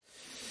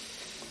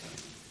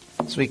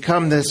As we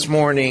come this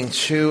morning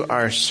to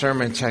our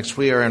sermon text,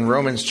 we are in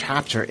Romans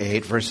chapter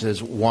 8,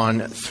 verses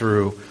 1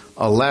 through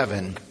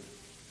 11.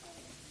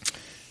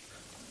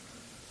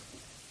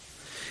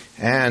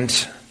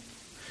 And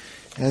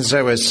as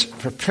I was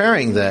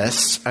preparing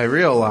this, I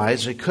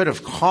realized we could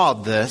have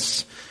called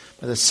this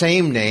by the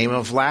same name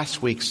of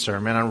last week's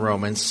sermon on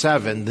Romans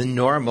 7, the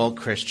normal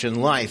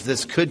Christian life.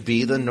 This could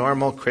be the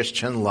normal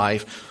Christian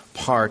life,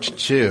 part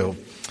 2.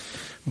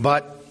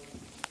 But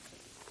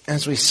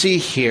as we see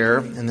here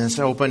in this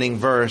opening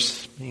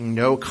verse, being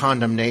no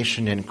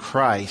condemnation in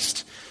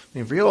Christ,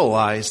 we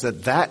realize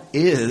that that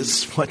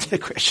is what the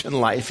Christian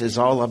life is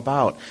all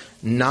about,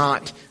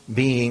 not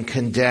being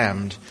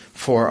condemned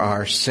for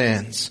our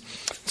sins.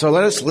 So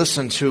let us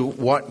listen to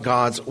what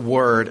God's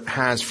Word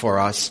has for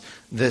us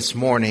this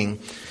morning.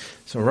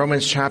 So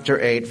Romans chapter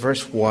 8,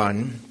 verse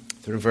 1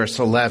 through verse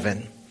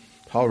 11,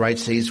 Paul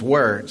writes these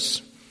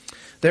words.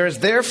 There is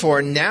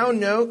therefore now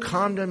no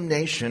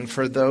condemnation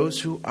for those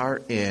who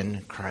are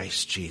in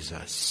Christ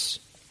Jesus.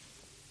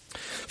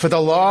 For the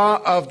law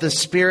of the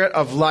Spirit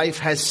of life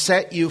has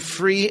set you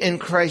free in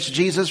Christ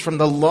Jesus from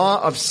the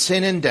law of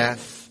sin and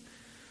death.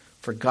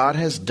 For God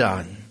has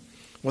done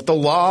what the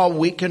law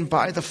weakened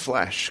by the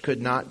flesh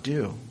could not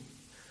do,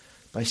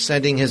 by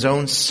sending his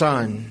own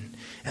Son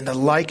in the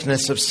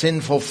likeness of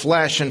sinful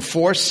flesh, and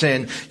for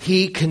sin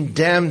he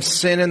condemned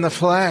sin in the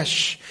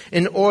flesh,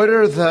 in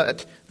order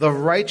that the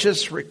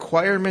righteous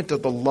requirement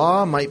of the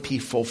law might be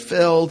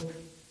fulfilled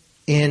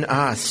in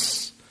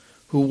us,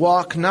 who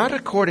walk not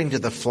according to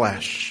the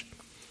flesh,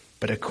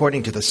 but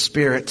according to the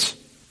Spirit.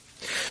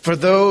 For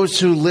those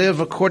who live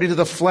according to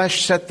the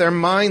flesh set their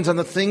minds on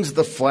the things of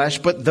the flesh,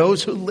 but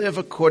those who live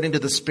according to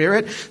the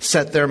Spirit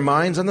set their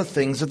minds on the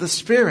things of the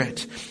Spirit.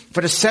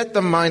 For to set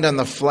the mind on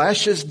the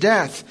flesh is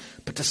death,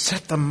 but to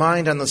set the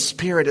mind on the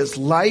Spirit is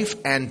life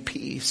and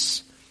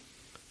peace.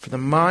 For the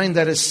mind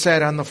that is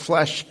set on the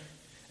flesh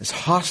is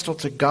hostile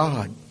to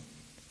God,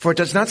 for it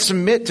does not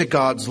submit to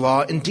God's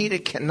law. Indeed,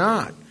 it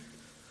cannot.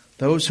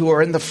 Those who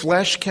are in the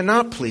flesh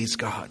cannot please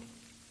God.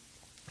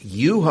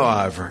 You,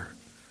 however,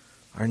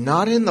 are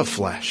not in the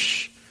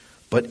flesh,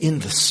 but in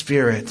the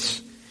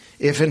Spirit,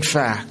 if in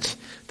fact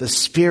the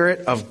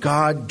Spirit of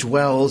God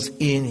dwells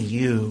in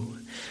you.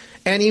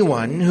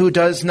 Anyone who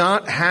does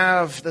not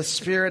have the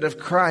Spirit of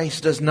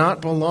Christ does not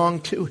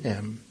belong to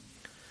him.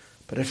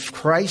 But if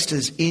Christ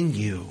is in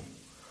you,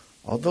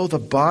 although the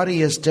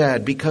body is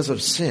dead because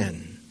of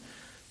sin,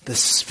 the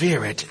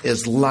Spirit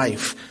is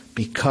life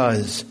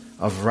because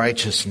of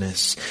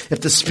righteousness.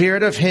 If the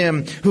Spirit of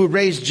him who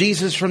raised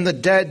Jesus from the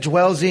dead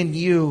dwells in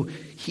you,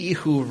 he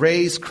who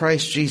raised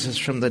Christ Jesus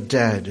from the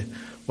dead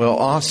will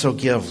also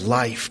give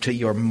life to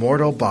your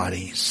mortal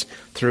bodies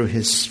through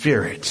his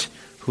Spirit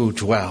who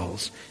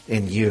dwells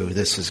in you.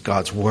 This is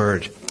God's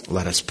word.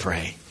 Let us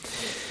pray.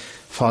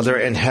 Father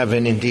in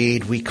heaven,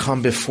 indeed, we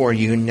come before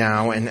you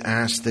now and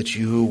ask that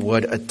you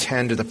would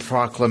attend to the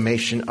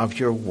proclamation of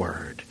your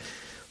word,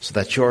 so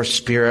that your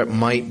Spirit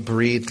might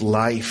breathe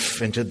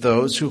life into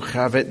those who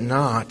have it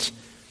not,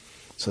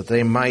 so that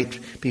they might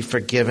be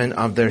forgiven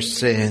of their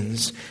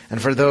sins.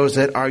 And for those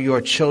that are your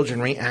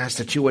children, we ask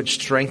that you would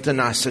strengthen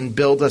us and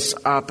build us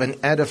up and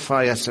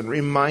edify us and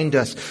remind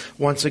us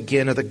once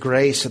again of the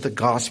grace of the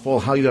gospel,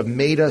 how you have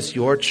made us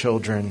your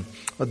children,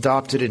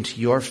 adopted into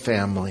your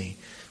family.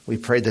 We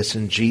pray this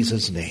in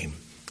Jesus' name.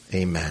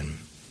 Amen.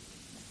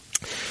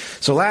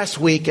 So last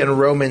week in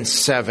Romans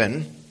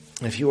 7,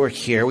 if you were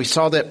here, we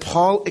saw that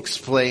Paul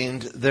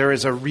explained there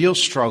is a real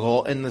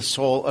struggle in the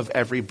soul of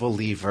every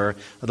believer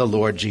of the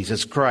Lord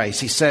Jesus Christ.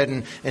 He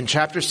said in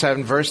chapter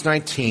 7, verse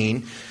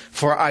 19,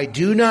 "For I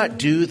do not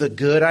do the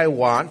good I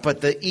want,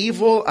 but the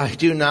evil I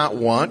do not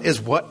want is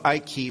what I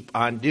keep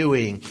on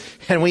doing."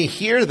 And we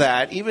hear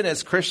that even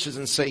as Christians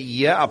and say,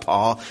 yeah,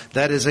 Paul,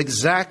 that is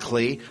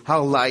exactly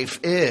how life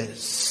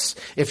is.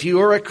 If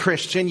you are a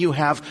Christian, you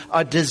have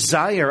a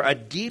desire, a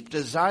deep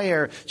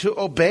desire to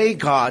obey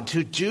God,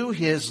 to do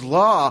his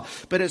law.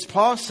 But as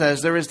Paul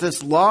says, there is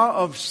this law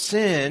of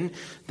sin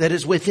that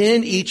is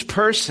within each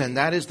person.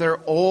 That is their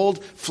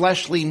old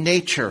fleshly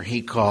nature,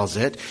 he calls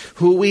it,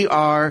 who we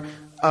are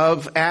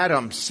of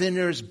Adam,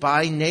 sinners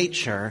by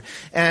nature.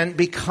 And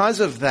because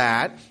of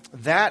that,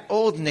 that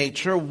old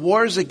nature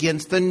wars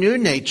against the new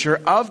nature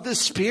of the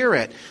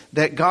Spirit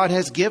that God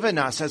has given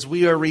us as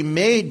we are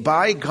remade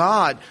by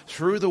God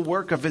through the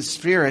work of his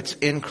Spirit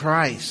in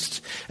Christ.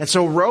 And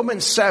so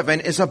Romans 7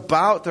 is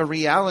about the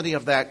reality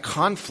of that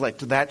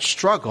conflict, that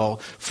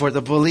struggle for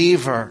the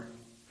believer.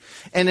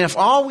 And if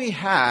all we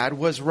had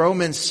was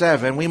Romans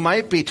 7, we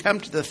might be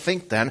tempted to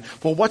think then,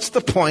 well, what's the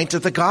point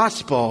of the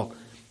gospel?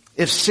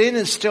 If sin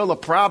is still a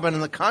problem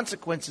and the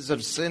consequences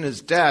of sin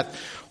is death,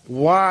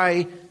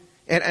 why,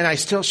 and I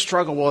still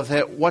struggle with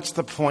it, what's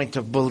the point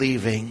of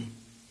believing?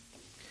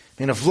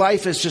 And if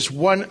life is just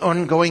one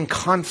ongoing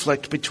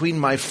conflict between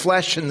my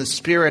flesh and the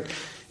Spirit,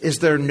 is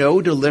there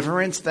no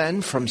deliverance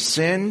then from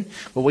sin?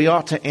 Well, we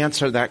ought to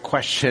answer that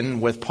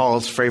question with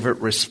Paul's favorite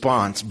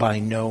response, by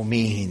no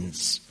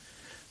means,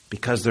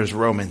 because there's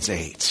Romans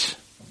 8.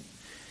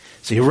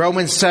 See,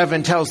 Romans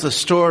 7 tells the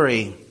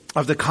story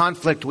of the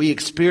conflict we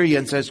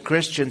experience as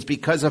Christians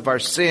because of our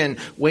sin,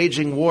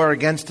 waging war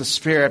against the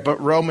Spirit.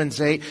 But Romans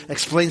 8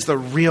 explains the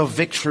real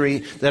victory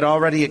that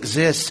already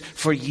exists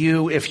for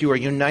you if you are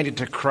united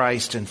to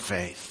Christ in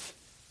faith.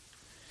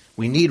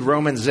 We need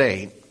Romans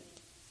 8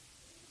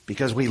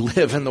 because we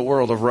live in the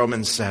world of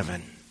Romans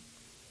 7.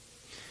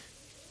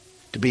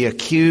 To be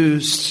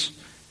accused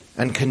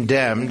and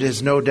condemned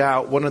is no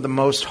doubt one of the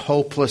most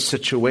hopeless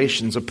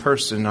situations a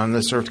person on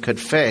this earth could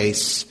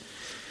face.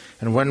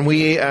 And when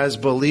we as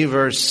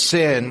believers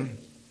sin,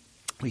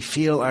 we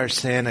feel our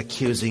sin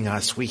accusing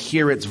us. We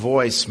hear its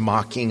voice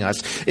mocking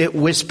us. It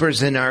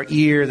whispers in our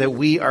ear that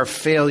we are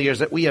failures,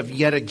 that we have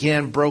yet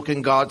again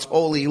broken God's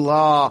holy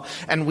law,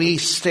 and we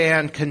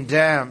stand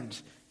condemned.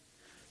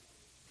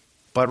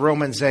 But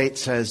Romans 8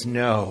 says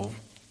no.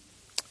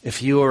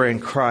 If you are in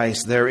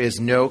Christ, there is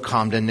no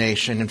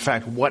condemnation. In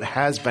fact, what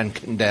has been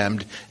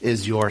condemned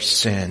is your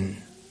sin.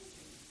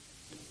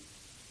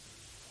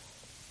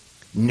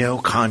 No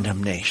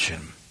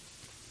condemnation.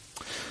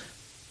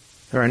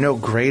 There are no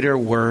greater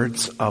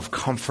words of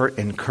comfort,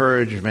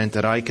 encouragement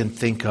that I can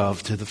think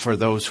of for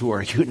those who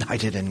are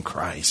united in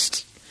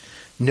Christ.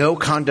 No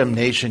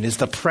condemnation is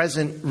the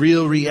present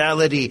real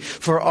reality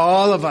for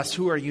all of us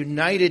who are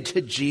united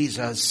to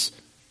Jesus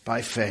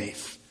by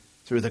faith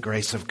through the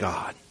grace of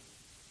God.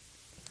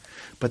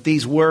 But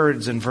these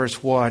words in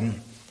verse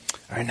 1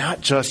 are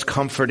not just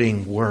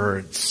comforting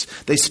words.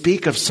 They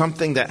speak of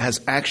something that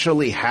has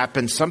actually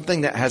happened,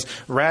 something that has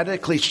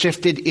radically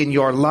shifted in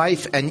your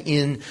life and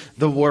in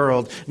the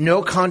world.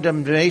 No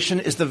condemnation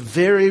is the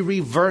very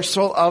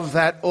reversal of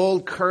that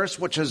old curse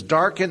which has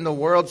darkened the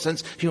world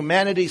since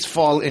humanity's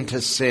fall into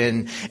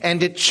sin.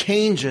 And it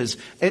changes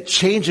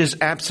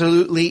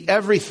absolutely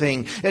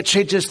everything. It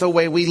changes the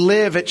way we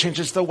live. It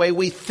changes the way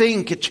we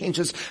think. It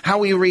changes how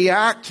we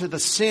react to the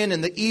sin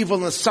and the evil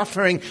and the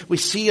suffering we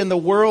see in the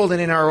world and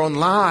in our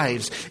own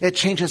lives. It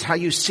changes how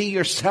you see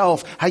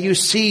yourself, how you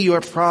see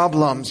your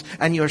problems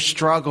and your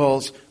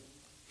struggles.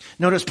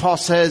 Notice Paul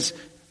says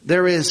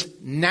there is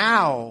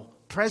now,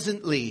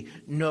 presently,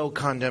 no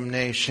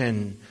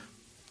condemnation.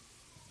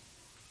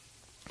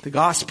 The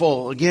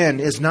gospel,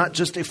 again, is not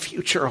just a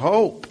future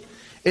hope.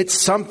 It's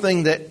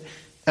something that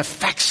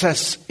affects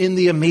us in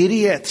the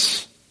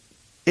immediate.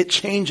 It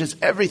changes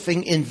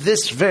everything in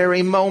this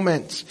very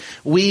moment.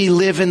 We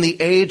live in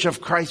the age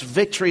of Christ's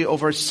victory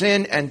over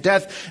sin and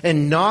death,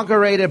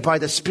 inaugurated by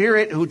the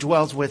Spirit who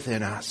dwells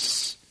within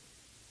us.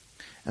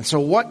 And so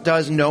what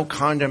does no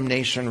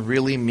condemnation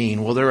really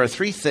mean? Well, there are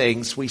three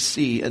things we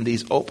see in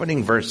these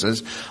opening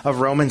verses of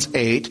Romans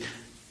 8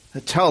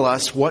 that tell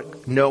us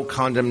what no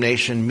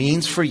condemnation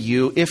means for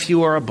you if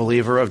you are a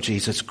believer of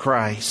Jesus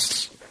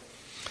Christ.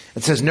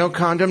 It says no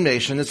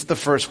condemnation. It's the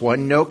first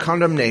one. No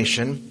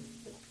condemnation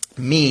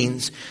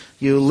means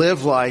you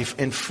live life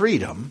in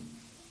freedom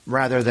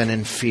rather than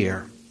in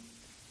fear.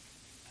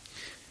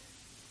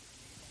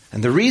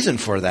 And the reason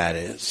for that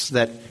is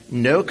that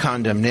no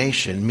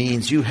condemnation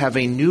means you have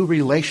a new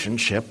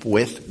relationship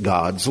with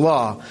God's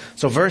law.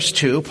 So verse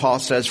 2, Paul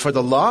says, "For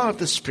the law of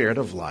the Spirit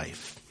of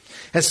life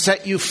has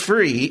set you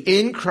free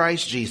in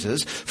Christ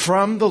Jesus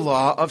from the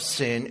law of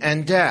sin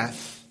and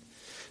death."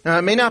 Now,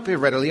 it may not be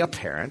readily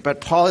apparent, but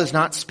Paul is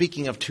not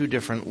speaking of two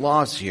different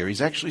laws here. He's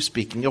actually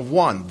speaking of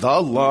one,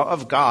 the law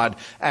of God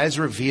as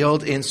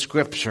revealed in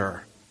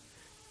Scripture.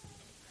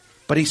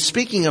 But he's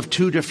speaking of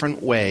two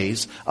different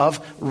ways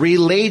of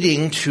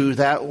relating to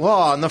that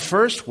law. And the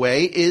first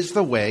way is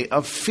the way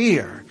of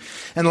fear.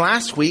 And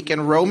last week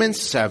in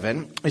Romans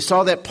 7, we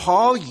saw that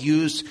Paul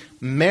used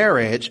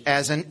marriage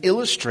as an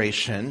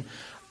illustration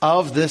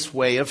of this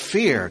way of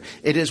fear.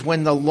 It is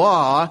when the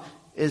law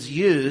is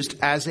used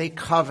as a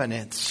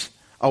covenant,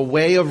 a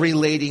way of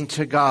relating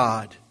to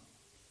God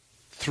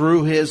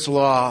through His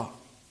law.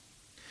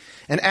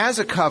 And as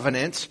a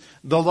covenant,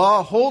 the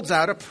law holds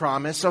out a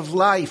promise of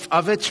life,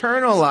 of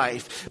eternal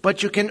life.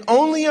 But you can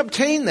only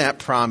obtain that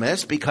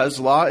promise, because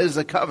law is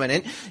a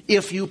covenant,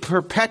 if you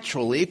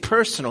perpetually,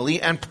 personally,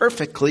 and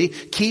perfectly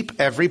keep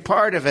every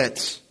part of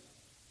it.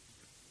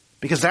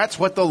 Because that's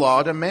what the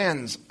law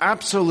demands.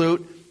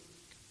 Absolute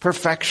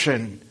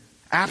perfection,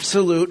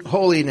 absolute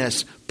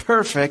holiness,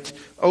 perfect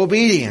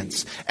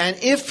obedience. And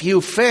if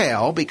you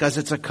fail, because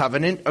it's a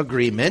covenant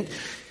agreement,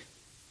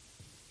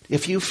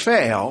 if you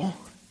fail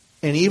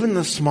in even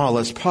the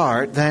smallest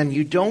part, then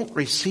you don't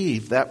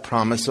receive that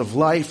promise of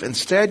life.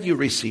 Instead, you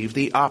receive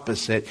the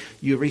opposite.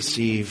 You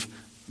receive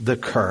the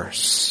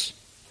curse,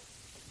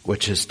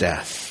 which is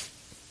death.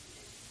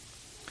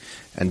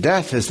 And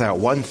death is that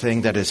one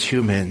thing that as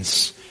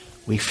humans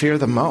we fear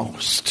the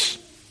most.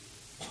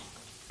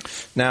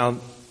 Now,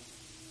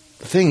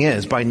 the thing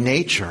is, by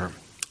nature,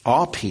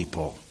 all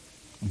people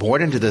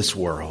born into this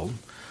world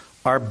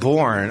are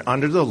born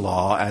under the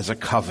law as a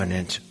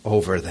covenant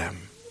over them.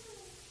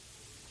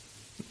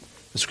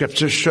 The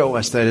Scriptures show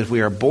us that if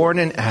we are born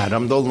in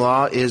Adam, the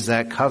law is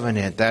that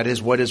covenant. That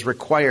is what is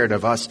required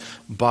of us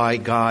by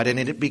God. And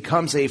it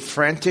becomes a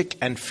frantic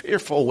and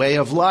fearful way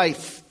of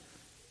life.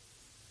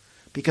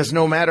 Because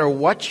no matter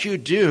what you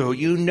do,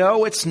 you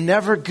know it's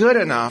never good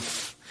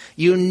enough.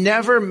 You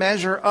never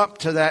measure up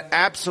to that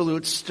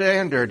absolute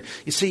standard.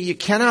 You see, you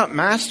cannot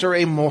master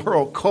a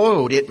moral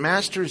code. It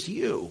masters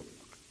you.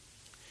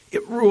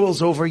 It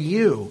rules over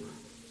you.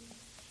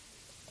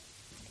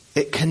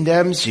 It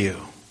condemns you.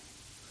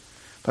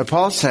 But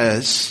Paul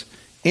says,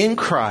 in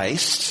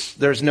Christ,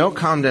 there's no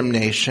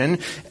condemnation.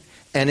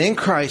 And in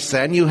Christ,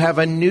 then, you have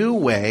a new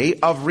way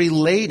of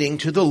relating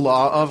to the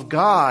law of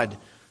God.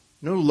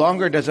 No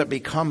longer does it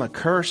become a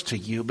curse to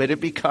you, but it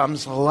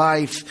becomes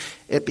life.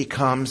 It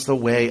becomes the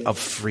way of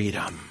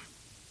freedom.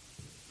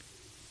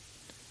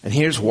 And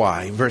here's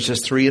why.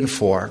 Verses 3 and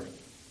 4.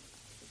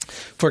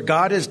 For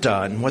God has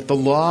done what the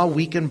law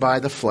weakened by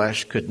the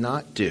flesh could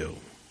not do,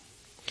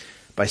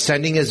 by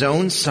sending his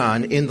own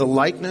Son in the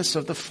likeness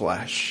of the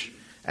flesh,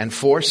 and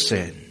for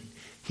sin,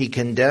 he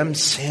condemned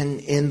sin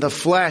in the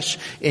flesh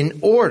in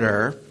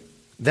order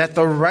that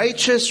the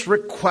righteous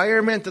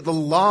requirement of the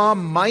law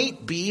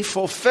might be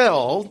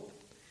fulfilled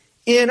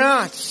in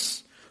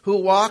us, who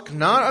walk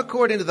not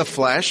according to the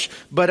flesh,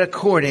 but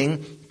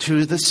according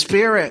to the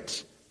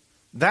Spirit.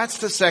 That's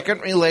the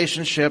second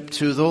relationship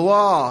to the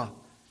law.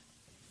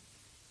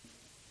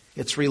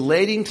 It's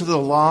relating to the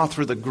law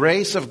through the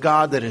grace of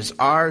God that is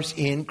ours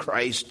in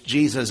Christ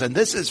Jesus. And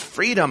this is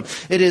freedom.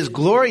 It is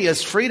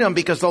glorious freedom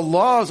because the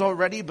law has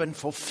already been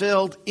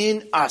fulfilled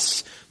in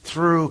us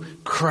through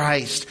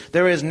Christ.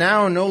 There is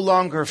now no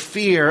longer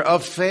fear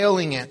of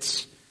failing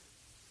it.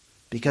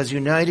 Because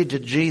united to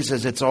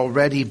Jesus, it's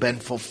already been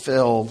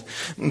fulfilled.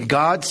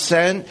 God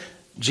sent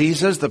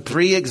Jesus, the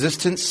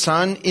pre-existent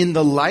Son, in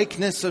the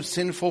likeness of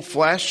sinful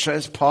flesh,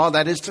 says Paul.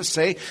 That is to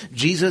say,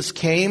 Jesus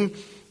came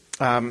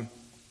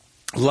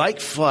like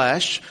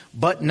flesh,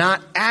 but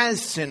not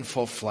as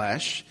sinful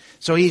flesh.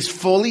 So he's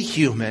fully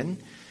human.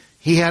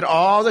 He had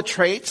all the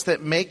traits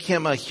that make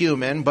him a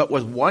human, but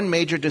with one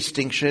major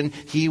distinction,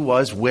 he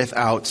was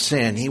without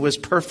sin. He was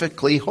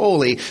perfectly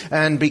holy.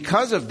 And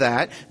because of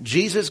that,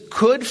 Jesus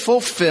could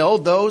fulfill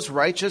those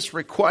righteous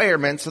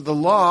requirements of the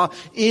law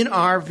in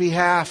our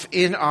behalf,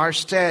 in our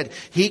stead.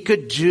 He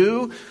could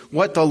do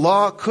what the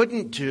law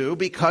couldn't do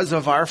because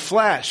of our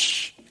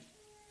flesh.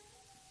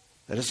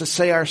 That is to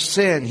say, our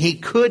sin. He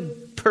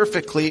could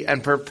perfectly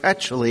and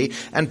perpetually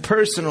and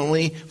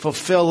personally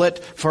fulfill it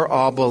for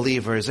all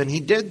believers. And he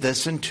did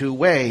this in two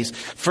ways.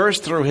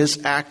 First, through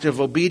his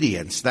active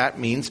obedience. That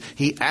means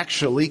he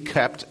actually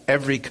kept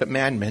every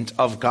commandment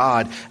of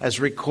God as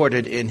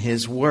recorded in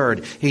his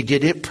word. He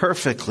did it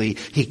perfectly.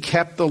 He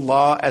kept the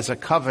law as a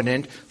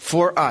covenant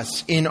for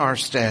us in our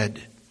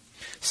stead.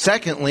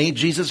 Secondly,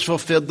 Jesus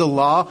fulfilled the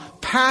law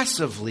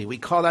passively. We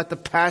call that the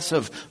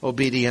passive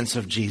obedience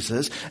of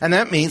Jesus. And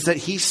that means that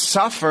he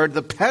suffered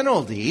the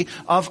penalty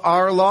of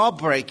our law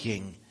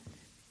breaking.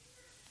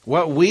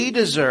 What we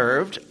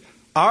deserved,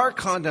 our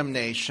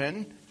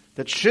condemnation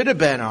that should have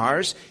been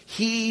ours,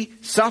 he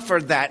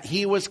suffered that.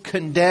 He was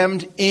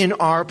condemned in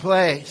our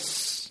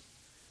place.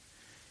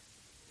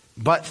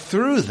 But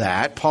through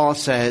that, Paul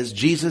says,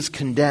 Jesus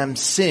condemned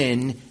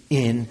sin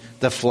in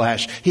the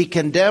flesh. He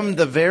condemned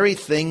the very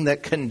thing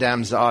that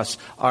condemns us,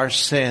 our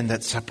sin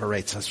that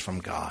separates us from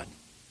God.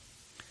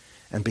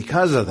 And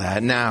because of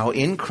that, now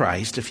in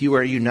Christ, if you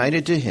are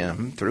united to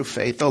him through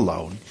faith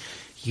alone,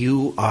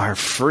 you are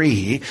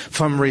free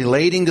from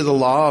relating to the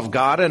law of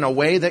God in a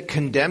way that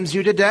condemns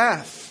you to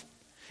death.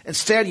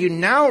 Instead, you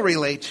now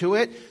relate to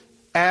it,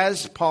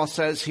 as Paul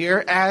says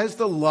here, as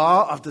the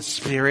law of the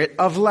Spirit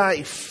of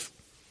life.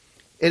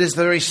 It is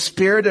the very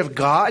Spirit of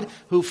God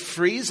who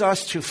frees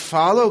us to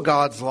follow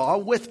God's law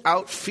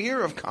without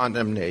fear of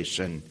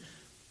condemnation.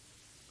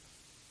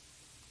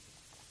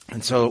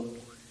 And so,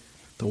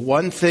 the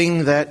one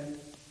thing that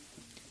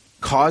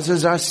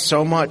causes us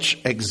so much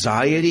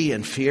anxiety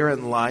and fear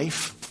in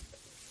life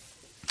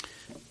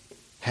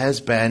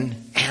has been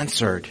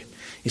answered.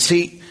 You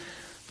see,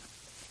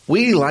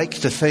 we like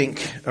to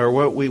think, or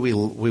what we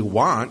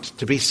want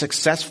to be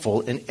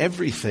successful in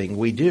everything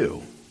we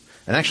do.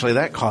 And actually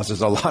that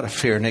causes a lot of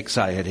fear and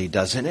anxiety,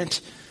 doesn't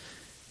it?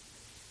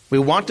 We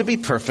want to be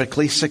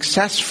perfectly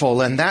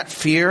successful, and that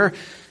fear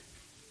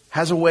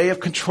has a way of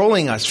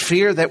controlling us.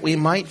 Fear that we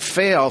might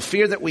fail,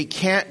 fear that we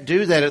can't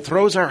do that. It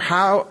throws our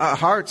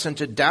hearts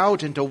into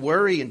doubt, into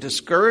worry and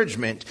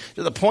discouragement,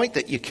 to the point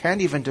that you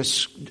can't even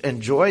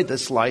enjoy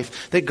this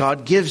life that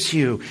God gives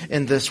you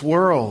in this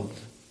world.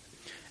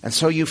 And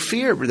so you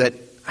fear that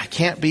I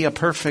can't be a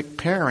perfect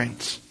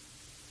parent.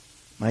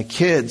 My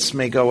kids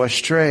may go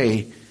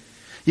astray.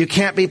 You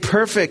can't be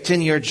perfect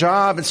in your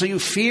job, and so you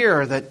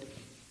fear that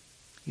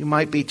you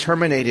might be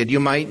terminated. You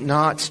might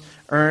not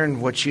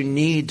earn what you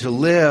need to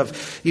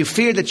live. You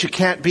fear that you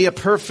can't be a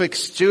perfect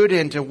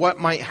student, and what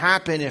might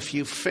happen if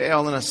you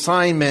fail in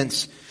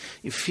assignments.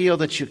 You feel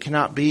that you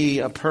cannot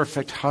be a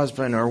perfect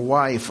husband or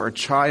wife or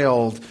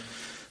child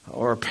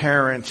or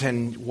parent,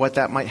 and what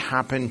that might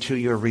happen to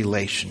your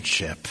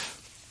relationship.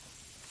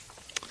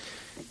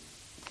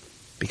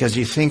 Because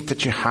you think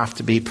that you have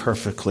to be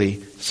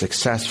perfectly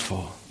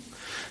successful.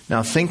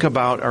 Now think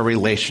about our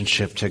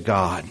relationship to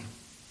God.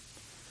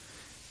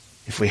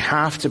 if we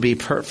have to be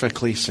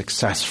perfectly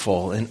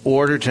successful in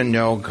order to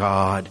know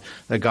God,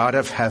 the God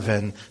of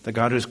heaven, the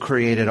God who's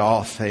created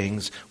all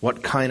things,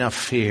 what kind of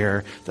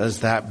fear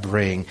does that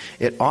bring?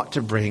 It ought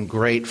to bring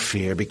great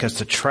fear, because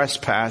to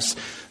trespass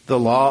the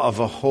law of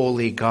a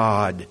holy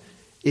God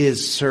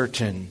is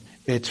certain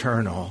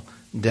eternal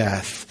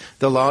death.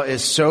 The law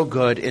is so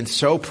good and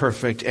so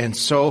perfect and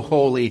so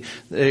holy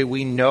that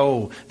we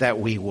know that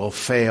we will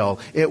fail.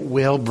 It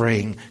will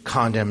bring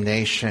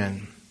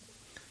condemnation.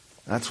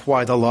 That's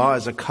why the law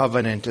as a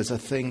covenant is a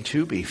thing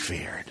to be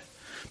feared,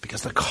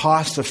 because the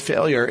cost of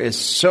failure is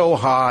so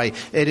high.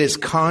 It is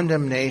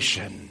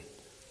condemnation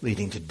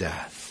leading to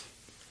death.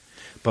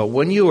 But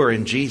when you are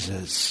in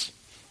Jesus,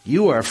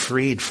 you are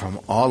freed from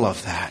all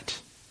of that.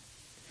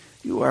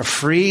 You are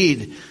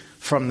freed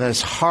from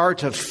this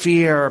heart of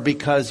fear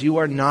because you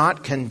are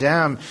not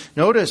condemned.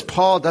 Notice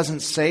Paul doesn't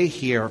say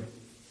here,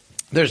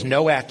 there's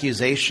no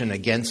accusation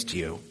against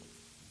you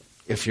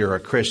if you're a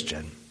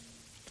Christian.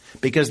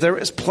 Because there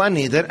is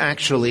plenty that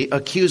actually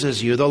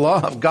accuses you. The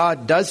law of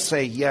God does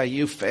say, yeah,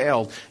 you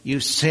failed, you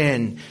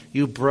sinned,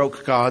 you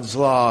broke God's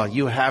law,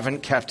 you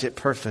haven't kept it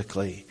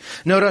perfectly.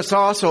 Notice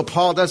also,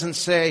 Paul doesn't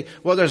say,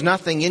 well, there's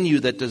nothing in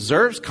you that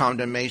deserves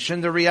condemnation.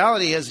 The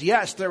reality is,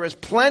 yes, there is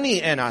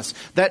plenty in us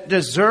that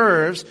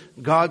deserves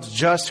God's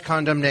just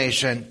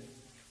condemnation.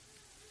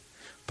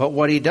 But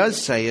what he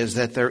does say is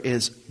that there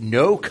is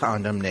no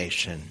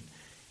condemnation,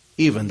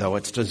 even though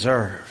it's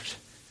deserved.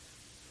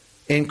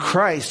 In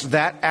Christ,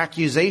 that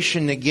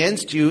accusation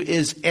against you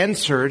is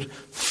answered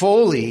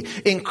fully.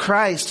 In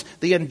Christ,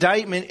 the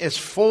indictment is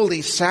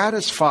fully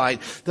satisfied.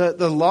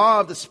 The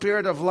law of the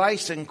Spirit of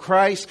life in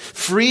Christ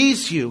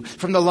frees you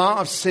from the law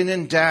of sin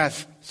and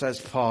death,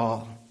 says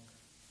Paul.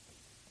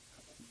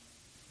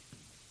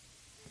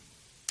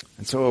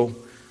 And so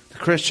the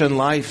Christian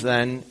life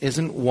then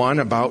isn't one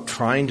about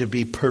trying to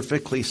be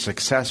perfectly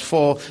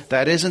successful.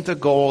 That isn't the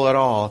goal at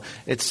all.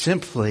 It's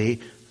simply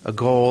a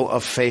goal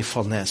of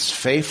faithfulness.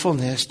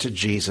 Faithfulness to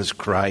Jesus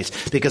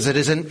Christ. Because it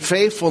is in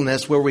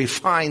faithfulness where we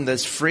find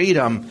this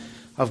freedom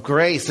of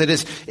grace. It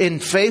is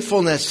in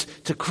faithfulness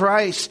to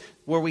Christ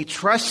where we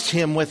trust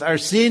Him with our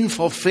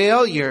sinful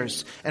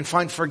failures and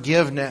find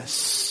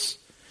forgiveness.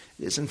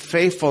 It is in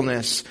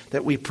faithfulness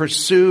that we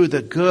pursue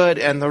the good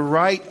and the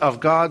right of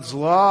God's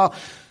law,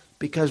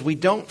 because we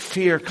don't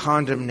fear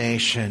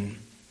condemnation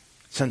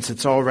since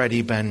it's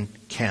already been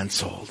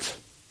canceled.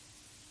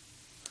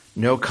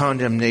 No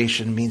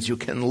condemnation means you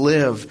can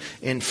live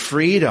in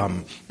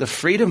freedom, the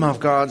freedom of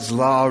God's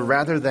law,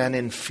 rather than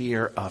in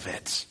fear of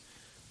it.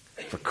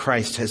 For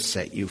Christ has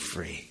set you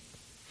free.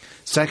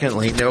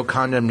 Secondly, no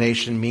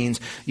condemnation means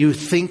you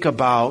think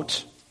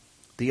about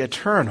the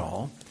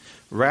eternal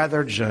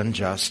rather than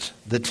just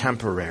the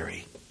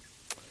temporary.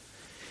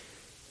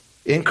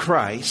 In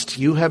Christ,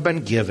 you have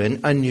been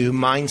given a new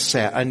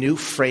mindset, a new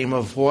frame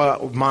of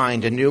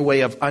mind, a new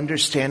way of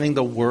understanding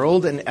the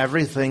world and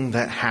everything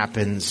that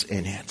happens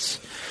in it.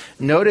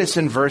 Notice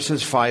in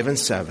verses 5 and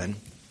 7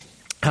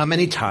 how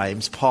many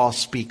times Paul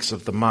speaks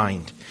of the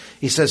mind.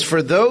 He says,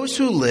 "For those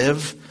who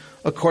live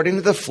according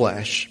to the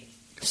flesh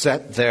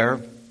set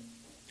their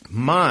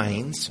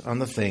minds on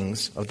the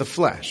things of the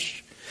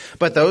flesh.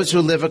 But those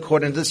who live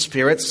according to the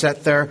Spirit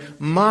set their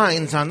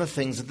minds on the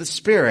things of the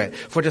Spirit.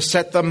 For to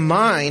set the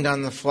mind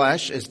on the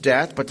flesh is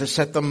death, but to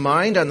set the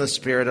mind on the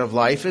Spirit of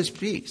life is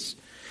peace.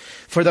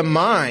 For the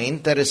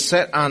mind that is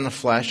set on the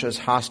flesh is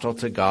hostile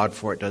to God,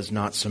 for it does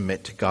not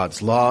submit to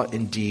God's law.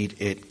 Indeed,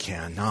 it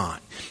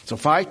cannot." So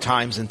 5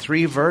 times in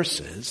 3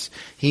 verses,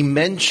 he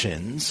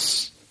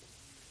mentions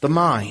the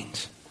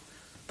mind.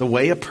 The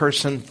way a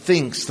person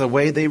thinks, the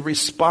way they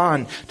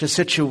respond to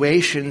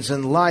situations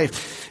in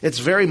life. It's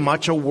very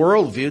much a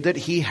worldview that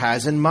he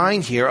has in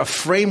mind here, a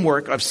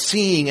framework of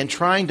seeing and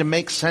trying to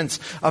make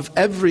sense of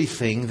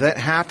everything that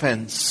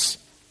happens.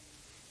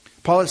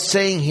 Paul is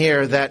saying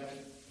here that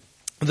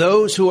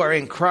those who are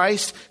in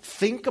Christ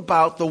think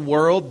about the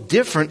world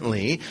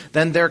differently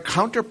than their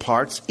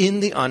counterparts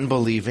in the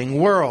unbelieving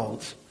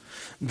world.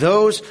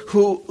 Those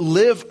who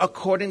live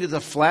according to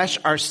the flesh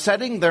are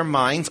setting their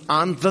minds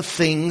on the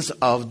things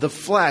of the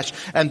flesh.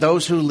 And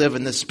those who live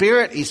in the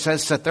Spirit, he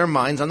says, set their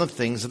minds on the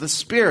things of the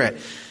Spirit.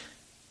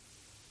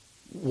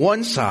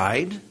 One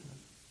side,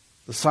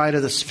 the side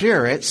of the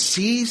Spirit,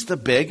 sees the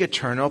big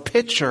eternal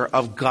picture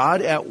of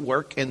God at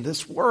work in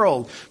this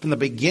world from the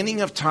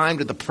beginning of time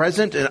to the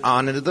present and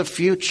on into the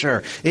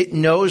future. It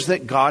knows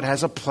that God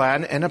has a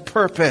plan and a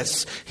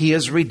purpose. He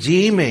is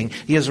redeeming.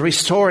 He is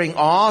restoring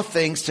all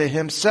things to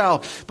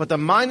Himself. But the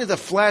mind of the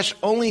flesh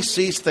only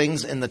sees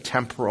things in the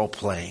temporal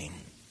plane.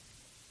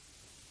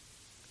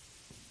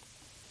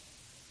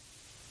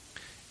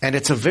 And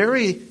it's a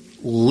very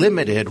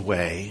limited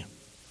way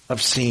of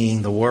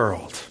seeing the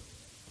world.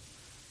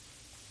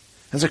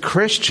 As a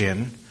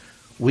Christian,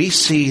 we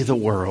see the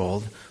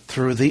world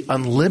through the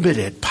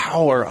unlimited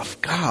power of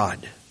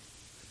God.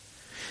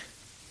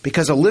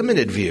 Because a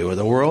limited view of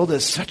the world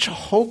is such a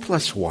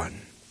hopeless one.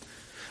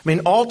 I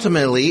mean,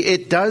 ultimately,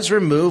 it does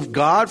remove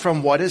God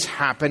from what is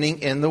happening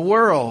in the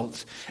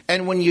world.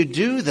 And when you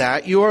do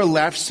that, you are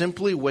left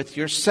simply with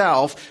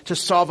yourself to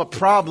solve a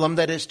problem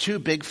that is too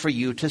big for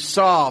you to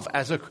solve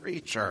as a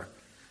creature.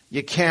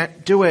 You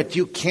can't do it.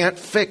 You can't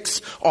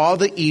fix all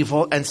the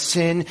evil and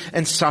sin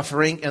and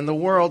suffering in the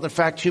world. In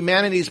fact,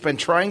 humanity's been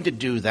trying to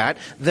do that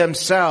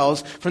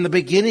themselves from the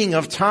beginning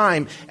of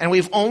time, and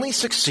we've only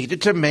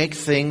succeeded to make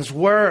things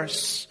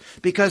worse.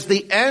 Because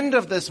the end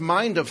of this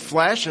mind of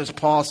flesh, as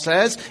Paul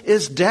says,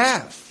 is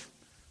death.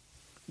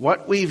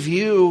 What we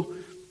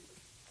view,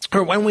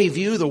 or when we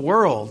view the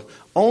world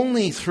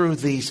only through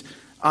these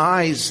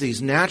eyes,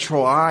 these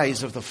natural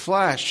eyes of the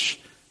flesh,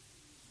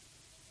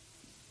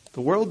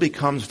 the world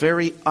becomes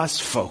very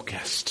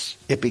us-focused.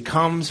 It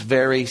becomes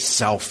very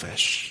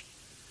selfish.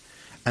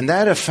 And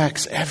that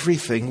affects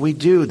everything we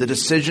do, the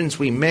decisions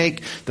we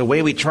make, the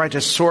way we try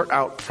to sort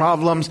out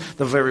problems,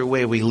 the very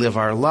way we live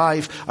our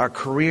life, our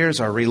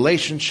careers, our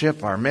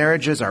relationship, our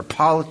marriages, our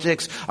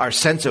politics, our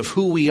sense of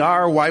who we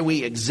are, why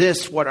we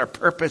exist, what our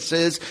purpose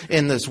is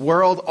in this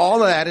world.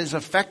 All of that is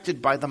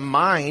affected by the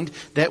mind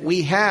that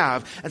we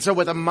have. And so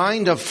with a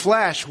mind of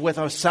flesh, with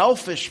a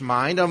selfish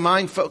mind, a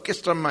mind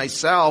focused on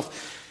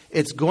myself,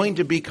 it's going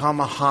to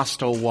become a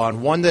hostile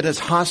one that is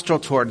hostile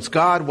towards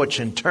God, which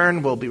in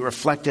turn will be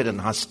reflected in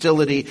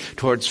hostility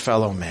towards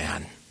fellow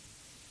man.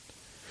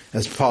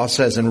 As Paul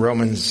says in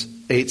Romans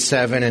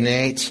 8:7 and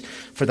 8,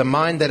 for the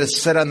mind that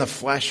is set on the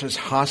flesh is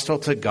hostile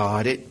to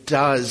God. It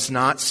does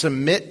not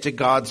submit to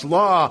God's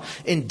law.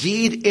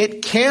 Indeed,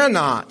 it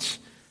cannot.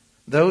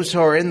 Those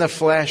who are in the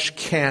flesh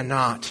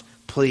cannot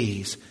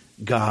please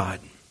God.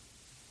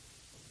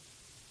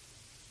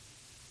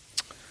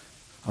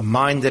 A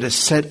mind that is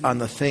set on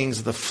the things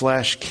of the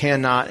flesh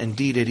cannot,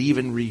 indeed it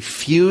even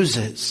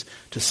refuses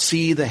to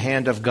see the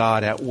hand of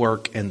God at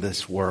work in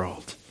this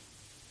world.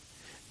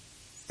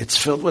 It's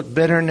filled with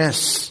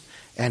bitterness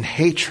and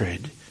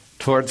hatred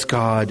towards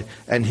God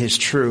and His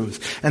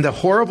truth. And the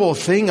horrible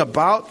thing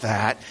about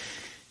that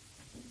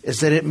is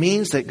that it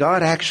means that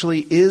God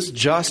actually is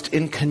just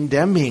in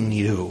condemning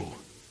you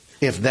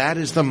if that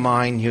is the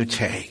mind you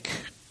take.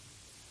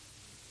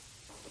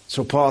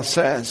 So Paul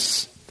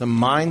says, the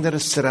mind that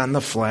is set on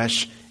the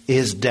flesh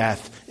is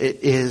death.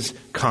 It is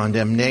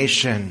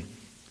condemnation.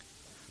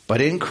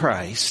 But in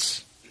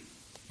Christ,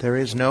 there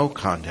is no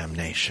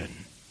condemnation.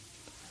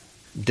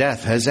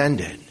 Death has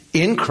ended.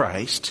 In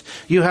Christ,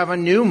 you have a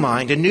new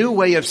mind, a new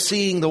way of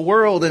seeing the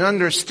world and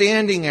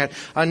understanding it,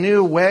 a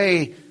new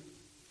way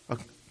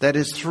that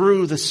is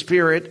through the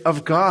Spirit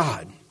of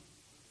God.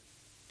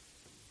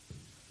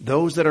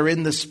 Those that are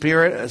in the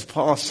Spirit, as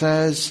Paul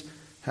says,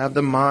 have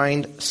the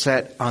mind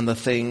set on the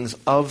things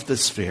of the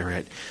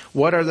Spirit.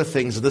 What are the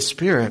things of the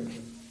Spirit?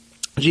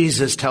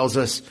 Jesus tells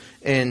us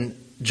in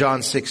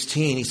John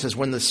 16, he says,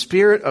 when the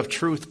Spirit of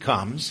truth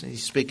comes,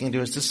 he's speaking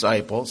to his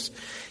disciples,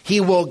 He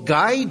will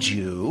guide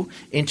you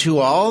into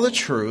all the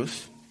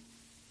truth,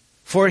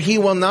 for He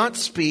will not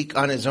speak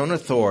on His own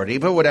authority,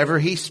 but whatever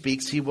He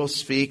speaks, He will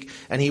speak,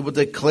 and He will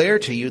declare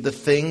to you the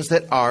things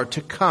that are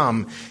to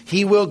come.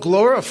 He will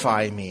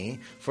glorify me,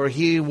 for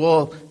He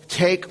will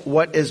take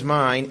what is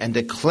mine and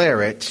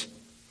declare it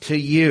to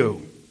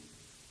you.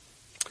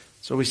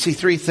 So we see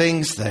three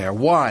things there.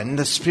 One,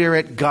 the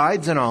Spirit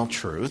guides in all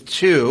truth.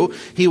 Two,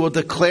 He will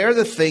declare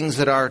the things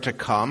that are to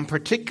come,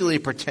 particularly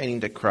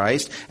pertaining to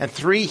Christ. And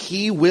three,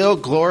 He will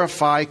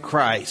glorify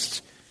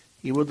Christ.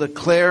 He will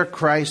declare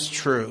Christ's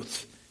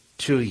truth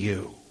to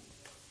you.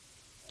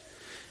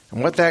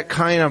 And what that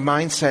kind of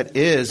mindset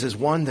is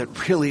one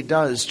that really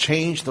does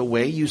change the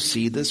way you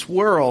see this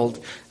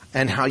world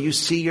and how you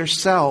see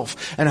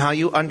yourself and how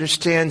you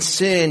understand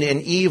sin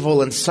and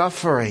evil and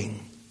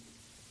suffering.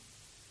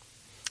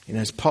 And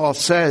as Paul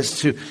says,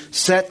 to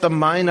set the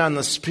mind on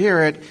the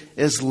Spirit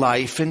is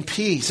life and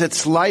peace.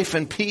 It's life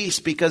and peace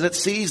because it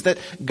sees that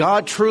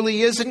God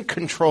truly is in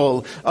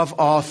control of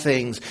all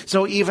things.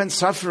 So even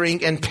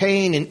suffering and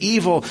pain and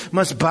evil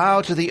must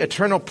bow to the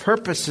eternal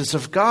purposes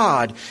of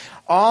God.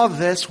 All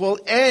this will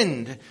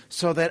end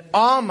so that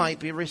all might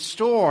be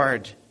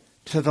restored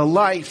to the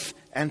life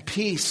and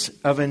peace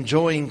of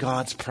enjoying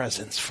God's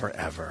presence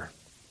forever.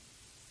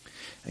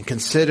 And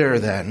consider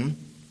then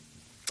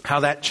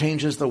how that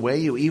changes the way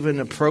you even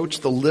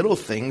approach the little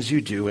things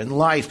you do in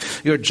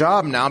life. Your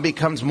job now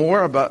becomes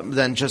more about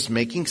than just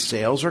making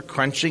sales or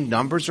crunching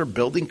numbers or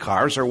building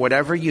cars or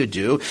whatever you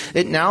do.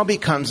 It now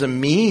becomes a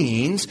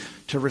means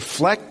to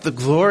reflect the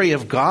glory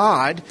of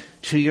God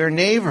to your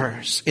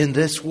neighbors in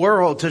this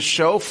world, to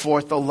show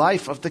forth the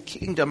life of the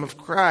kingdom of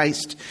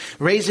Christ.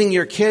 Raising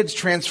your kids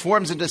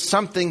transforms into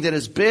something that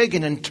is big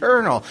and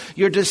eternal.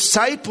 You're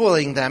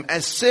discipling them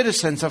as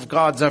citizens of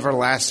God's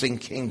everlasting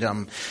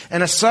kingdom.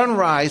 And a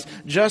sunrise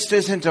just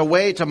isn't a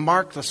way to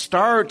mark the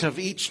start of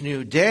each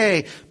new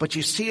day, but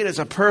you see it as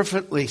a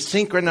perfectly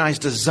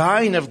synchronized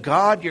design of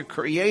God, your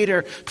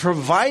Creator,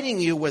 providing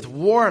you with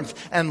warmth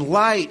and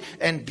light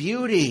and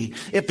beauty.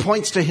 It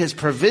points to His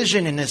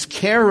provision and His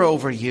care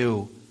over you.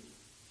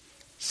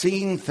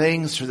 Seeing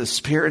things through the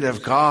Spirit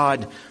of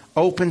God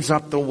opens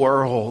up the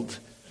world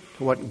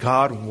to what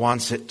God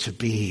wants it to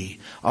be.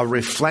 A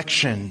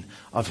reflection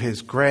of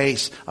His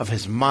grace, of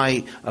His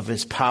might, of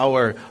His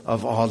power,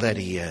 of all that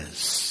He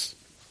is.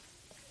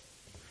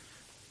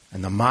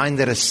 And the mind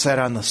that is set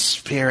on the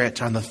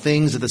Spirit, on the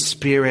things of the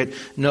Spirit,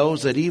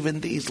 knows that even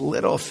these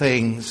little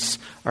things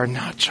are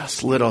not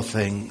just little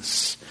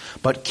things,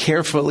 but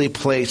carefully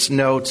placed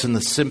notes in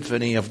the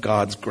symphony of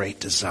God's great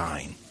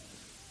design.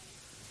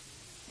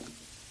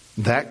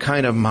 That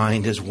kind of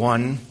mind is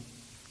one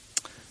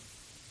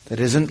that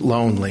isn't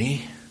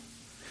lonely.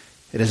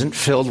 It isn't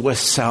filled with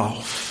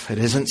self. It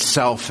isn't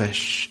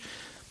selfish,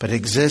 but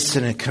exists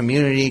in a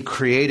community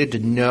created to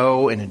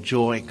know and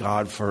enjoy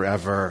God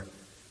forever,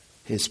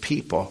 His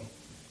people,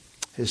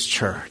 His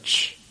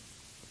church.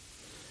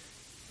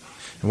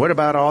 And what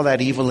about all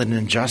that evil and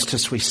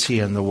injustice we see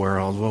in the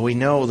world? Well, we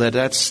know that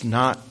that's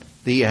not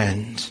the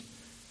end.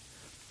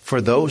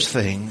 For those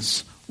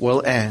things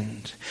will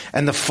end.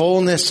 And the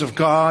fullness of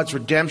God's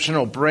redemption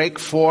will break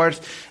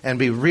forth and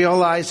be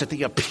realized at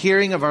the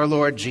appearing of our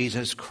Lord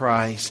Jesus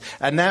Christ.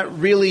 And that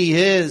really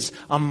is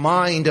a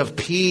mind of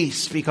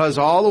peace, because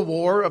all the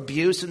war,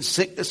 abuse, and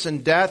sickness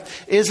and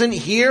death isn't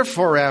here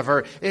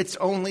forever. It's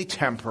only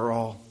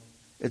temporal.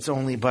 It's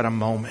only but a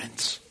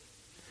moment.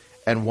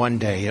 And one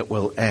day it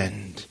will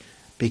end,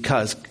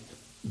 because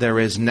there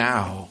is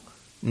now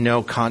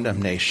no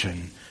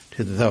condemnation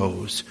to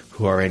those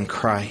who are in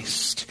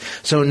Christ.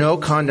 So no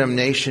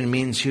condemnation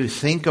means you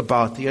think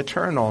about the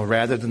eternal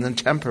rather than the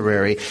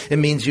temporary. It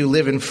means you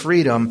live in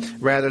freedom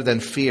rather than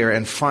fear.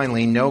 And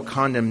finally, no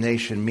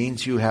condemnation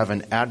means you have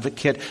an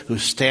advocate who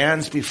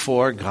stands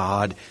before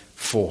God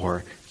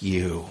for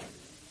you.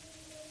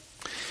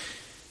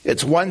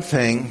 It's one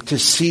thing to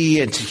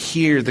see and to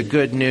hear the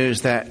good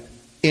news that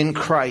in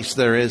Christ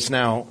there is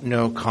now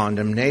no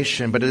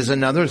condemnation, but it is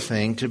another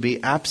thing to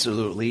be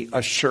absolutely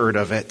assured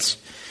of it.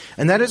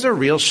 And that is a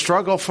real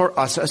struggle for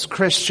us as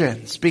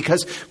Christians,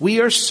 because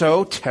we are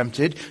so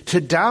tempted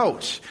to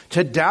doubt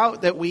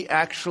that we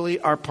actually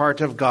are part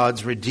of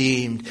God's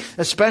redeemed,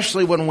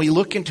 especially when we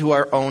look into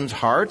our own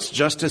hearts,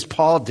 just as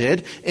Paul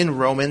did in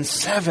Romans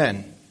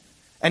 7.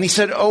 And he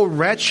said, "O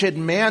wretched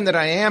man that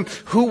I am,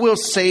 who will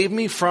save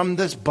me from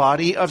this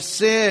body of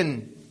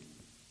sin?"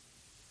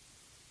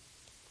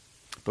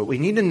 But we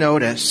need to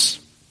notice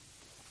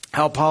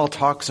how Paul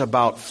talks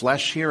about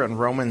flesh here in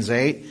Romans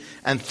 8,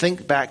 and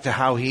think back to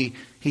how he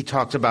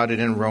talked about it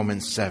in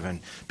Romans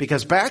 7.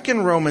 Because back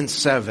in Romans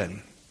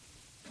 7,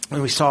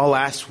 when we saw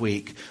last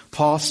week,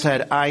 Paul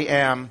said, "I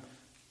am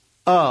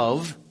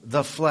of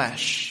the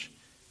flesh."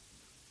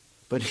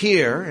 But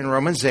here in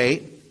Romans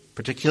 8,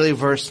 particularly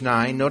verse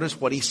 9, notice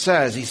what he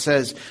says. He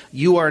says,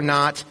 "You are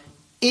not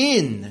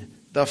in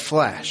the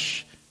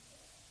flesh,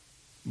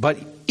 but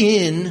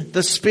in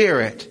the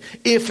Spirit,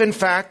 if in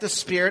fact the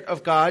Spirit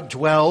of God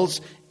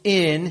dwells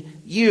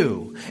in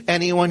you.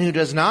 Anyone who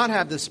does not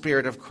have the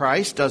Spirit of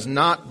Christ does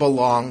not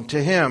belong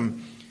to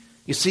Him."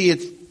 You see,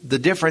 the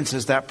difference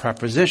is that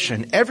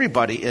preposition.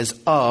 Everybody is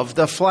of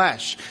the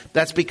flesh.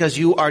 That's because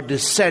you are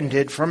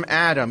descended from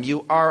Adam.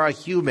 You are a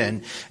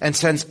human. And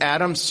since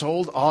Adam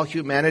sold all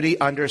humanity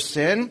under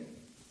sin,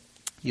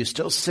 you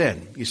still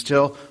sin. You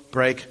still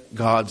break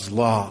God's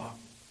law.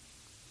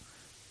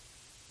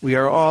 We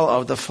are all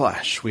of the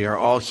flesh. We are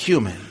all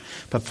human.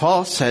 But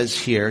Paul says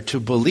here to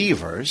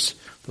believers,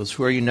 those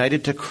who are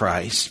united to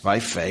Christ by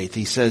faith,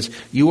 he says,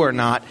 you are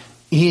not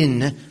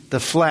in the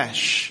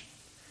flesh.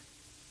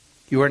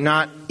 You are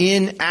not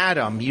in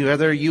Adam. You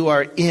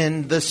are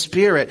in the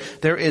Spirit.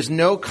 There is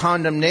no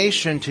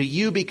condemnation to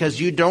you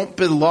because you don't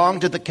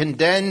belong to the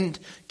condemned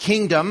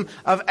kingdom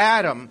of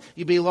Adam.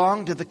 You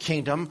belong to the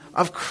kingdom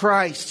of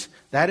Christ.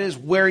 That is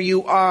where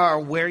you are,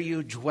 where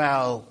you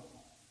dwell.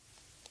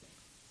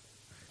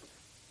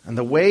 And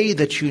the way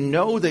that you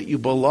know that you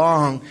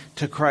belong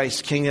to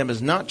Christ's kingdom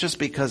is not just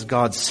because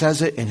God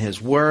says it in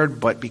His Word,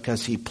 but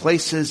because He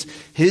places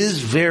His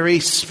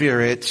very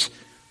Spirit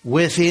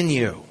within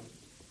you.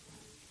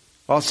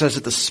 Paul says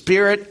that the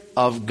Spirit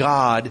of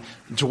God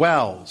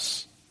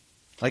dwells,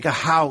 like a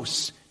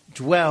house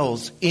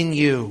dwells in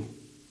you.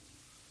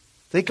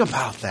 Think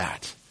about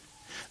that.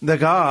 The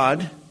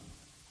God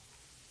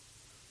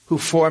who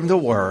formed the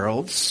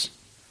worlds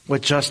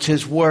with just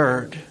His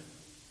Word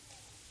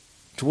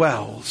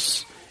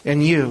dwells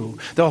in you.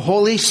 The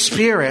Holy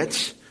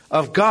Spirit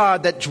of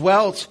God that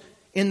dwelt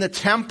in the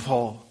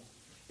temple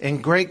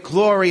in great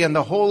glory in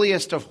the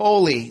holiest of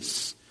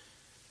holies.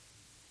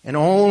 And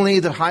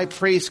only the high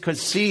priest could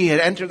see and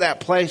enter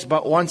that place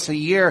but once a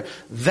year.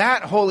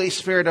 That Holy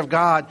Spirit of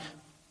God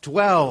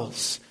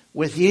dwells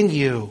within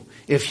you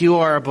if you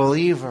are a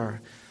believer.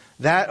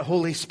 That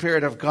Holy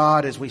Spirit of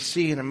God, as we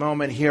see in a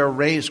moment here,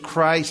 raised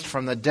Christ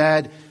from the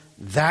dead.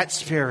 That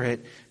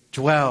Spirit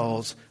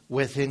dwells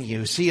within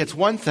you. See, it's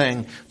one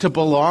thing to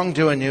belong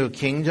to a new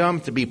kingdom,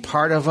 to be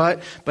part of it,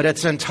 but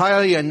it's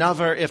entirely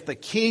another if the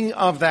king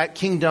of that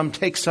kingdom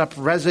takes up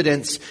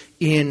residence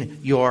in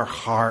your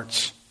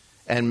heart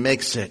and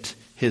makes it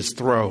his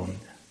throne.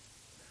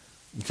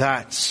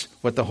 That's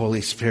what the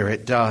Holy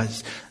Spirit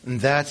does. And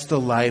that's the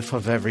life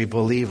of every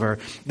believer.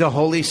 The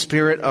Holy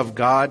Spirit of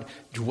God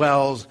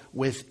dwells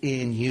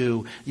within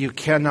you. You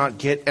cannot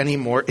get any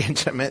more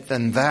intimate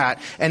than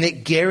that. And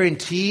it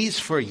guarantees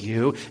for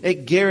you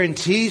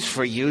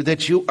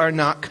that you are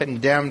not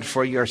condemned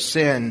for your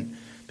sin,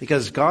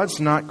 because God's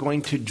not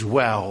going to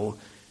dwell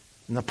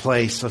in the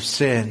place of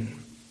sin.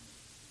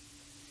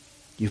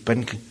 You've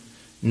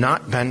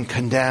not been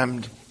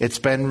condemned. It's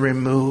been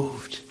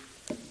removed.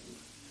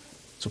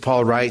 So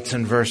Paul writes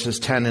in verses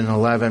 10 and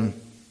 11,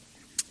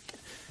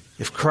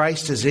 if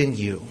Christ is in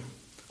you,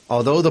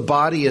 although the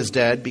body is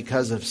dead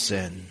because of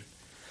sin,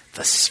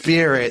 the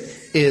Spirit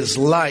is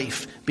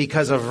life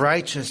because of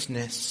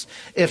righteousness.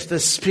 If the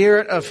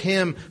Spirit of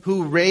Him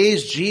who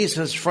raised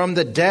Jesus from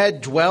the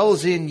dead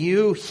dwells in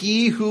you,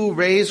 He who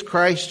raised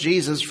Christ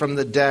Jesus from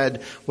the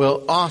dead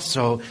will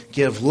also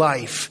give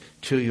life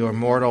to your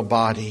mortal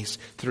bodies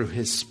through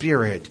His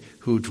Spirit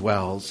who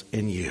dwells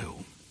in you.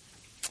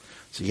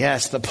 So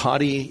yes, the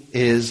body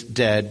is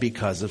dead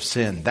because of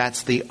sin.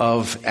 That's the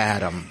of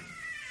Adam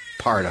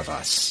part of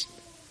us.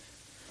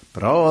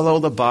 But although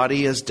the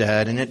body is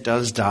dead and it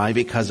does die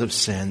because of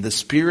sin, the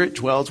Spirit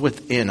dwells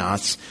within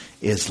us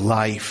is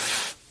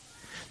life.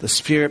 The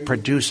Spirit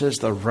produces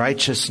the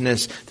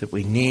righteousness that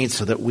we need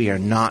so that we are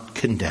not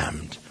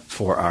condemned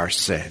for our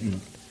sin.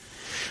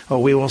 Oh,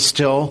 we will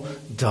still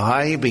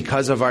die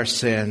because of our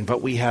sin,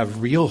 but we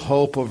have real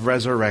hope of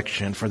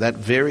resurrection, for that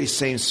very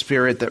same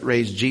Spirit that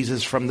raised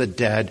Jesus from the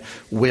dead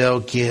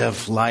will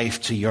give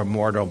life to your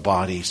mortal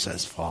body,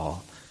 says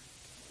Paul.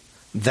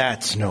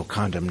 That's no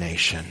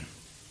condemnation.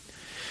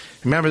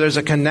 Remember, there's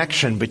a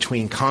connection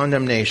between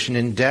condemnation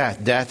and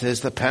death. Death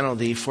is the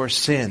penalty for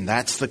sin.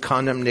 That's the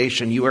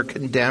condemnation. You are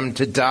condemned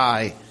to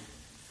die.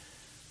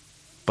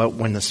 But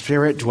when the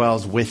Spirit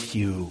dwells with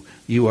you,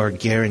 you are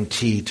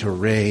guaranteed to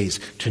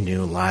raise to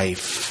new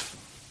life.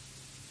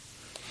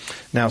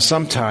 Now,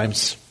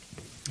 sometimes,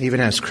 even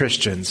as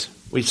Christians,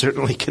 we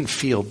certainly can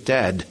feel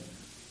dead.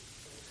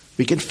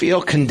 We can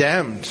feel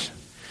condemned.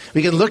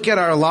 We can look at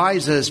our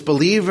lives as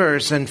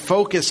believers and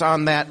focus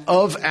on that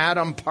of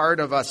Adam part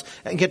of us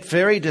and get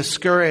very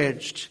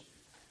discouraged.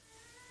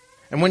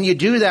 And when you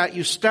do that,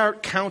 you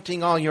start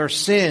counting all your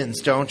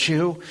sins, don't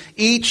you?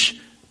 Each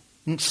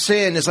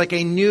sin is like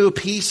a new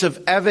piece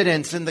of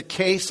evidence in the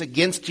case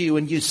against you,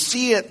 and you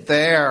see it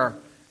there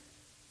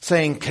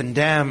saying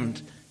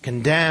condemned,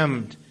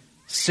 condemned,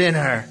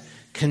 sinner,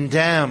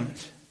 condemned.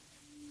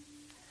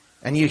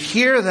 And you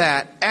hear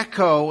that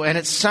echo, and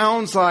it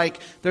sounds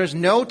like there's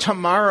no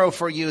tomorrow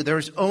for you.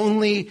 There's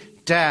only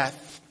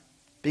death,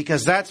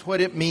 because that's what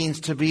it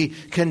means to be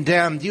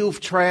condemned. You've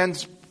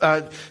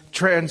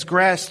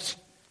transgressed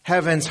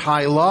heaven's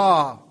high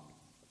law.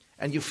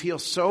 And you feel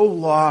so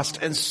lost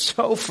and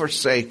so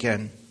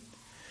forsaken.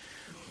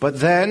 But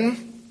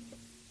then,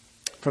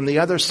 from the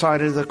other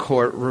side of the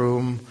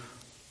courtroom,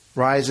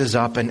 rises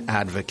up an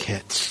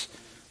advocate,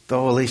 the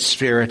Holy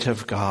Spirit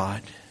of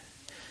God.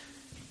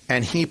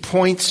 And He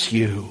points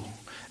you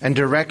and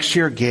directs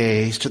your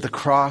gaze to the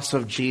cross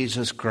of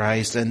Jesus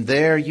Christ. And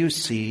there you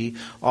see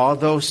all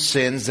those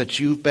sins that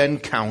you've been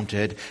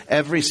counted,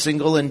 every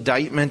single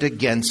indictment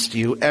against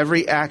you,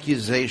 every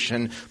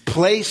accusation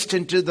placed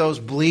into those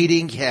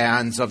bleeding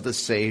hands of the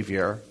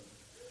Savior.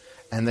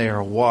 And they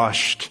are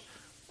washed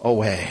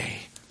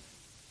away.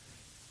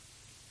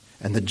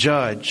 And the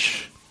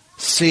judge,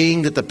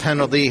 seeing that the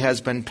penalty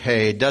has been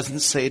paid,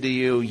 doesn't say to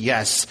you,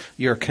 yes,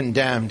 you're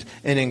condemned,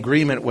 in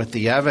agreement with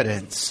the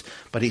evidence.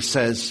 But he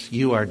says,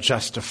 you are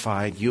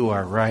justified, you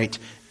are right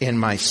in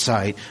my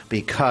sight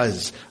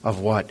because of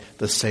what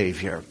the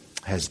Savior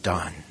has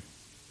done.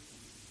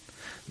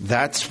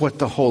 That's what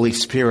the Holy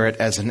Spirit,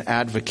 as an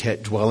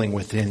advocate dwelling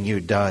within you,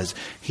 does.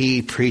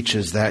 He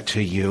preaches that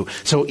to you.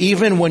 So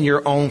even when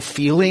your own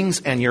feelings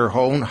and your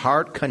own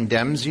heart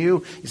condemns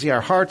you, you see,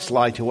 our hearts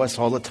lie to us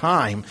all the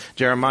time.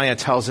 Jeremiah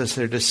tells us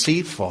they're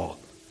deceitful.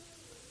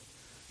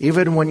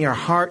 Even when your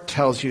heart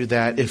tells you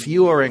that, if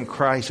you are in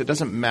Christ, it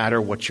doesn't matter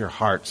what your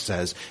heart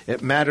says.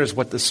 It matters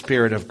what the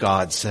Spirit of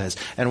God says.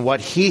 And what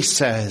He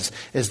says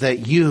is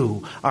that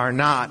you are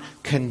not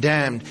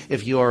condemned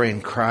if you are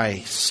in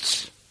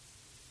Christ.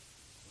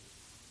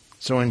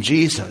 So in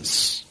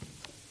Jesus,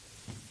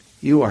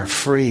 you are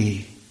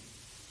free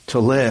to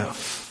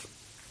live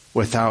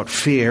without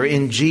fear.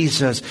 In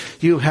Jesus,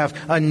 you have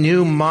a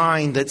new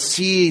mind that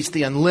sees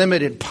the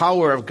unlimited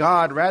power of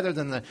God rather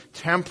than the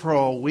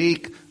temporal,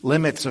 weak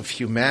limits of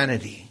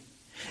humanity.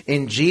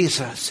 In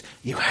Jesus,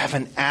 you have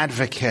an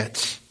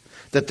advocate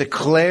that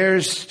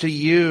declares to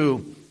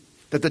you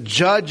that the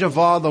judge of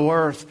all the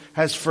earth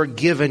has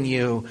forgiven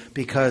you,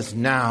 because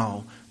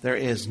now there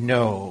is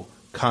no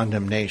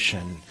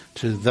condemnation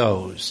to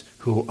those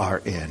who are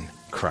in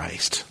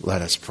Christ.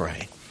 Let us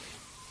pray.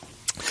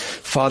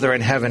 Father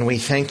in heaven, we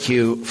thank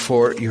you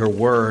for your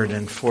word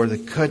and for the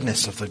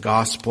goodness of the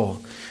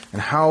gospel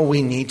and how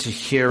we need to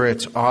hear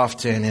it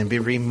often and be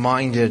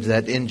reminded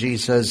that in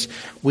Jesus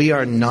we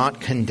are not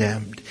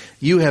condemned.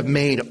 You have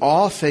made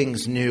all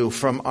things new,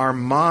 from our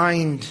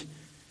mind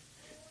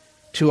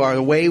to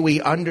our way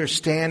we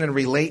understand and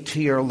relate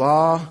to your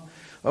law.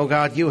 Oh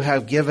God, you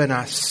have given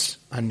us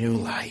a new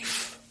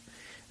life.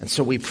 And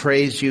so we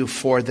praise you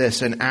for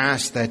this and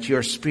ask that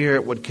your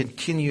Spirit would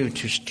continue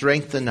to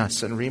strengthen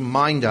us and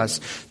remind us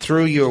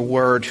through your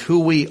word who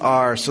we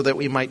are, so that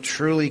we might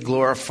truly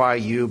glorify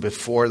you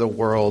before the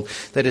world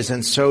that is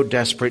in so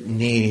desperate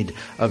need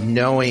of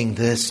knowing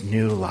this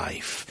new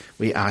life.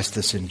 We ask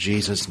this in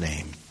Jesus'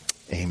 name.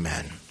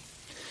 Amen.